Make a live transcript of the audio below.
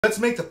Let's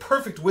make the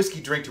perfect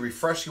whiskey drink to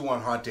refresh you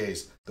on hot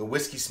days, the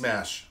Whiskey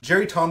Smash.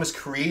 Jerry Thomas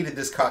created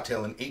this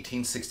cocktail in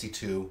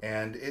 1862,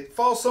 and it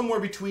falls somewhere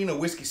between a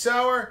whiskey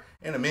sour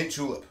and a mint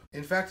julep.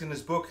 In fact, in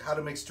his book, How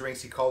to Mix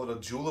Drinks, he called it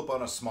a julep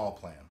on a small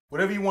plan.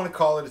 Whatever you want to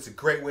call it, it's a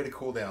great way to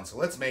cool down, so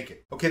let's make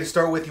it. Okay, to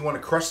start with, you want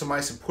to crush some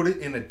ice and put it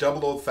in a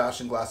double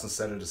old-fashioned glass and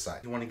set it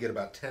aside. You want to get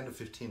about 10 to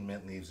 15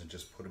 mint leaves and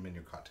just put them in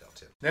your cocktail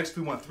tip. Next,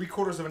 we want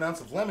 3/4 of an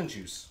ounce of lemon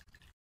juice.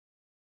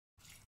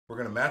 We're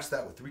going to match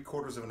that with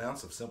 3/4 of an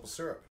ounce of simple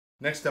syrup.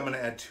 Next, I'm going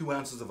to add 2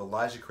 ounces of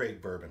Elijah Craig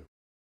bourbon.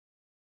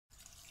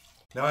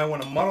 Now I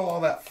want to muddle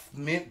all that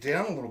mint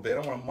down a little bit.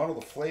 I want to muddle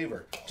the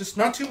flavor. Just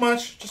not too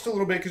much, just a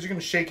little bit, because you're going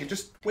to shake it.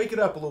 Just wake it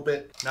up a little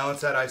bit. Now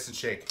let's add ice and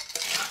shake.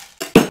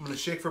 I'm going to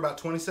shake for about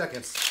 20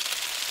 seconds.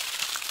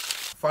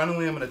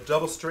 Finally, I'm going to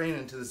double strain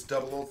into this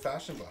double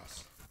old-fashioned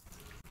glass.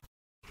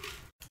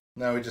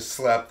 Now we just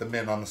slap the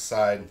mint on the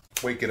side,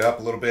 wake it up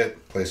a little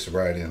bit, place it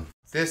right in.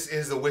 This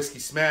is the Whiskey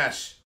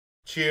Smash.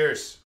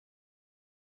 Cheers.